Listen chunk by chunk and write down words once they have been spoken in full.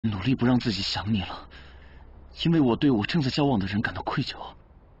努力不让自己想你了，因为我对我正在交往的人感到愧疚。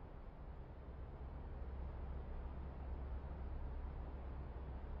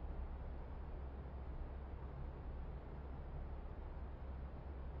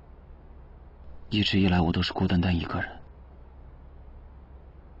一直以来，我都是孤单单一个人。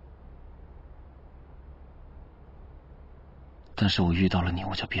但是我遇到了你，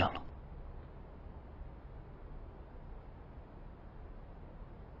我就变了。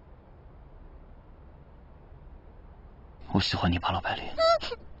我喜欢你，巴老百灵。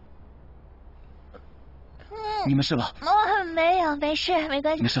你没事吧？没有，没事，没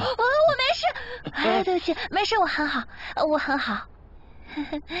关系。没事吧？我没事。对不起，没事，我很好，我很好。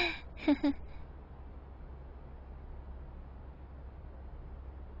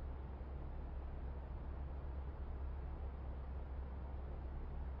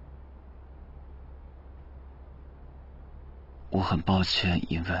我很抱歉，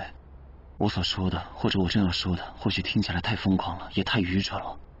因为我所说的，或者我正要说的，或许听起来太疯狂了，也太愚蠢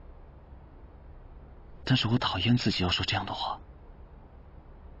了。但是我讨厌自己要说这样的话。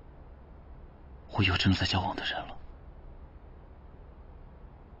我有正在交往的人了，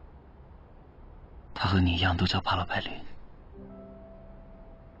他和你一样都叫巴拉拜林，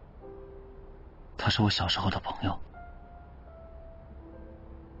他是我小时候的朋友。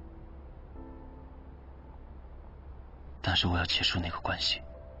但是我要结束那个关系。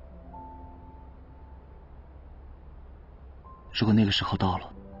如果那个时候到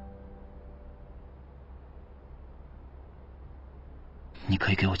了，你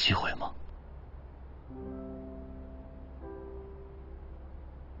可以给我机会吗？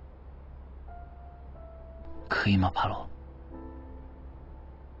可以吗，帕罗？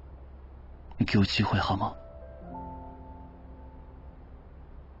你给我机会好吗？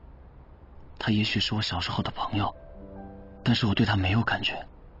他也许是我小时候的朋友，但是我对他没有感觉。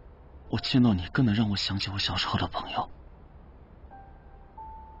我见到你更能让我想起我小时候的朋友。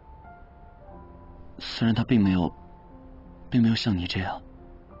虽然他并没有像你这样，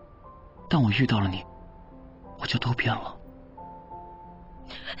但我遇到了你，我就都变了。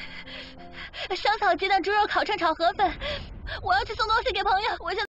香草鸡蛋猪肉烤串炒河粉，我要去送东西给朋友，我现在。